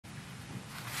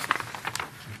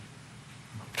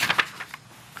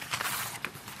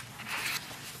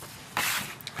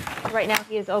Right now,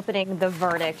 he is opening the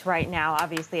verdict right now,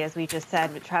 obviously, as we just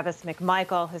said, with Travis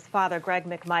McMichael, his father, Greg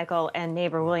McMichael, and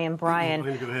neighbor William Bryan. I'm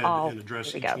going to go ahead and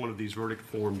address each one of these verdict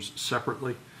forms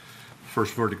separately.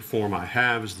 First verdict form I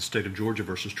have is the state of Georgia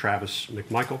versus Travis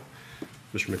McMichael.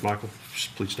 Mr. McMichael,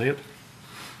 please stand.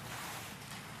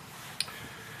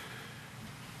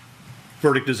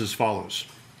 Verdict is as follows.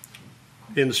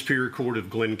 In the Superior Court of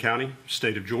Glenn County,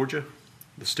 state of Georgia,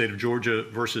 the state of Georgia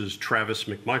versus Travis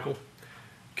McMichael,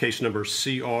 case number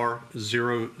CR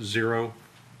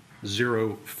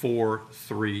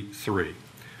 000433.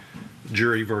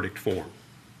 Jury verdict form.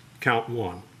 Count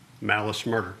 1, malice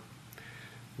murder.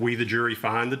 We, the jury,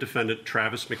 find the defendant,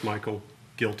 Travis McMichael,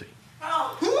 guilty.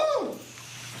 I'm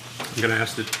going to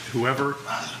ask that whoever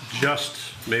just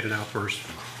made an outburst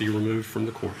be removed from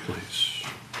the court, please.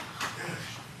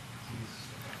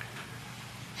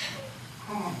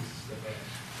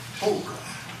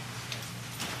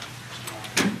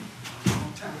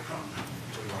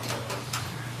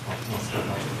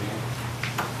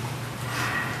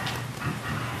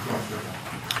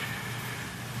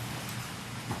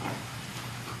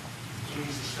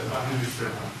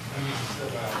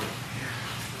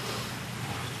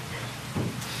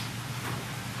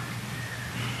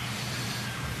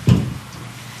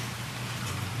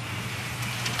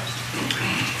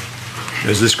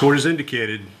 As this court has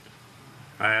indicated,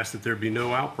 I ask that there be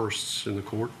no outbursts in the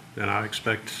court, and I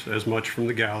expect as much from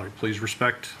the gallery. Please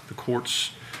respect the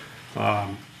court's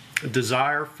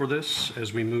desire for this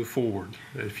as we move forward.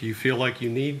 If you feel like you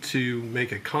need to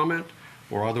make a comment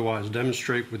or otherwise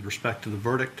demonstrate with respect to the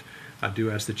verdict, I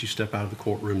do ask that you step out of the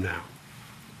courtroom now.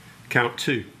 Count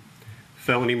 2,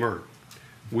 felony murder.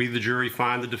 We, the jury,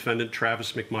 find the defendant,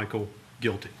 Travis McMichael,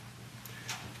 guilty.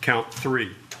 Count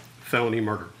 3, felony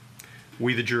murder.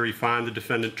 We, the jury, find the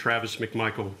defendant, Travis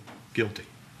McMichael, guilty.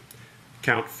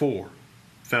 Count 4,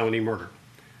 felony murder.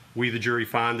 We, the jury,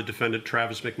 find the defendant,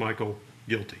 Travis McMichael,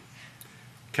 guilty.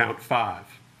 Count 5,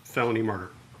 felony murder.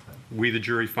 We, the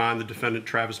jury, find the defendant,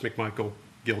 Travis McMichael,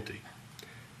 guilty.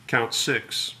 Count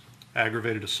 6,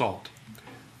 aggravated assault.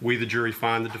 We, the jury,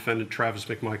 find the defendant, Travis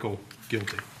McMichael,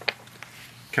 guilty.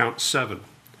 Count 7,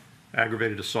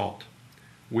 aggravated assault.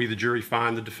 We, the jury,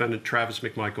 find the defendant, Travis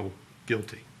McMichael,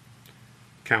 guilty.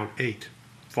 Count 8,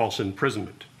 false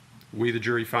imprisonment. We, the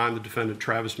jury, find the defendant,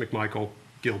 Travis McMichael,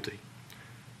 guilty.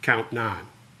 Count 9,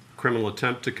 criminal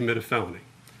attempt to commit a felony.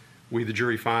 We, the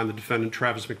jury, find the defendant,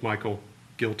 Travis McMichael,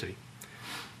 guilty.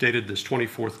 Dated this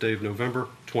 24th day of November,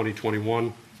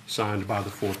 2021, signed by the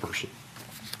foreperson.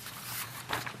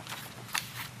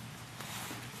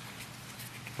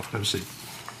 Have a seat.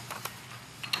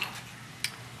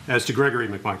 As to Gregory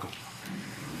McMichael,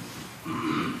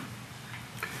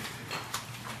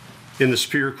 in the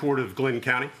Superior Court of Glenn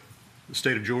County, the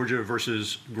state of Georgia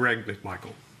versus Greg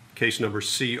McMichael, case number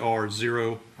CR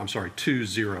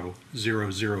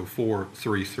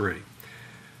 2000433.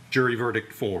 Jury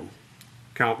verdict form.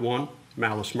 Count 1,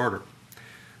 malice murder.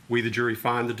 We, the jury,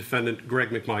 find the defendant, Greg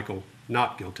McMichael,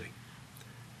 not guilty.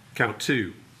 Count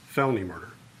 2, felony murder.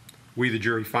 We, the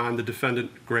jury, find the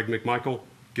defendant, Greg McMichael,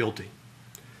 guilty.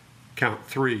 Count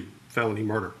 3, felony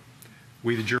murder.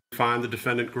 We, the jury, find the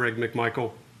defendant, Greg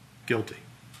McMichael, guilty.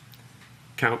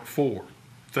 Count 4,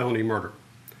 felony murder.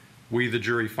 We, the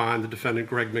jury, find the defendant,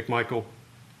 Greg McMichael,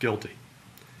 guilty.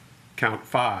 Count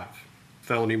 5,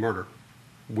 felony murder.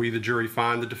 We, the jury,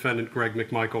 find the defendant, Greg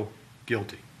McMichael,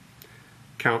 guilty.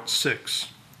 Count 6,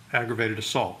 aggravated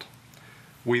assault.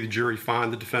 We, the jury,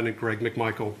 find the defendant, Greg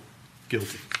McMichael,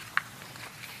 guilty.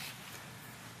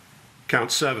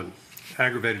 Count 7,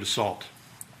 aggravated assault.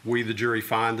 We, the jury,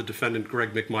 find the defendant,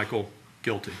 Greg McMichael,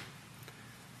 guilty.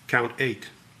 Count 8,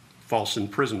 false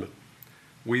imprisonment.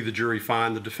 We, the jury,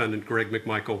 find the defendant, Greg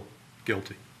McMichael,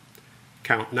 guilty.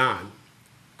 Count 9,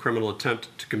 criminal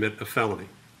attempt to commit a felony.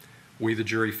 We, the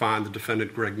jury, find the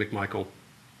defendant, Greg McMichael,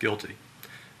 guilty.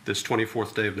 This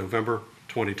 24th day of November,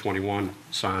 2021,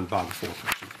 signed by the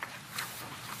foreperson.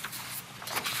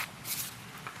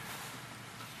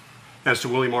 As to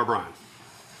William R. Bryan,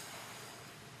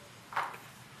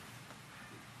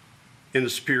 in the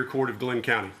Superior Court of Glenn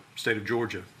County, state of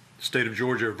Georgia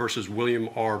versus William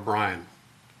R. Bryan,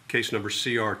 case number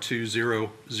CR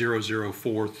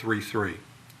 2000433.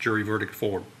 Jury verdict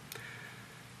form.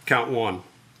 Count 1,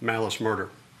 malice murder.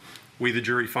 We, the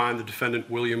jury, find the defendant,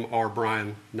 William R.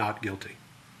 Bryan, not guilty.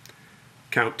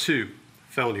 Count 2,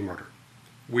 felony murder.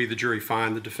 We, the jury,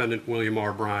 find the defendant, William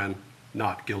R. Bryan,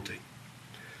 not guilty.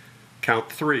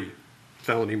 Count 3,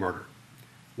 felony murder.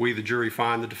 We, the jury,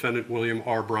 find the defendant, William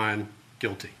R. Bryan,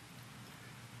 guilty.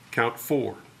 Count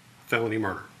 4, felony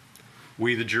murder.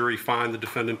 We, the jury, find the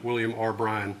defendant, William R.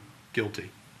 Bryan, guilty.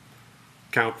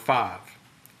 Count 5,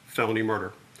 felony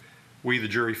murder. We, the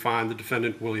jury, find the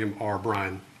defendant, William R.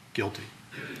 Bryan, guilty.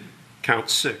 Count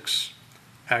 6,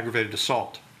 aggravated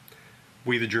assault.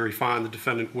 We, the jury, find the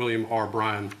defendant, William R.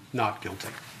 Bryan, not guilty.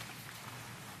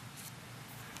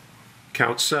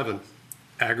 Count 7,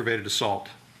 aggravated assault.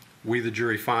 We, the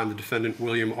jury, find the defendant,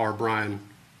 William R. Bryan,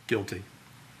 guilty.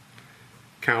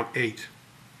 Count 8,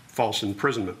 false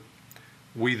imprisonment.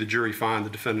 We, the jury, find the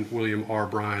defendant, William R.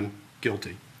 Bryan,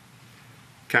 guilty.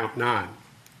 Count 9,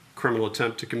 criminal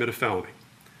attempt to commit a felony.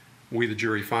 We, the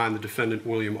jury, find the defendant,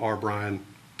 William R. Bryan,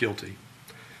 guilty.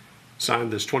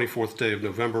 Signed this 24th day of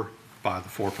November by the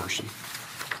foreperson.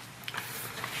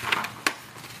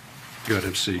 Go ahead,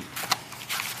 MC.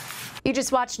 You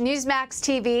just watched Newsmax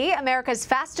TV, America's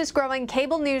fastest growing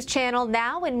cable news channel,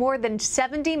 now in more than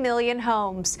 70 million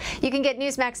homes. You can get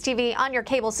Newsmax TV on your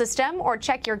cable system or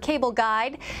check your cable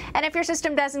guide. And if your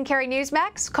system doesn't carry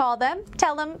Newsmax, call them,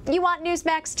 tell them you want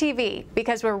Newsmax TV,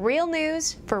 because we're real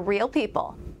news for real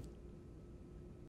people.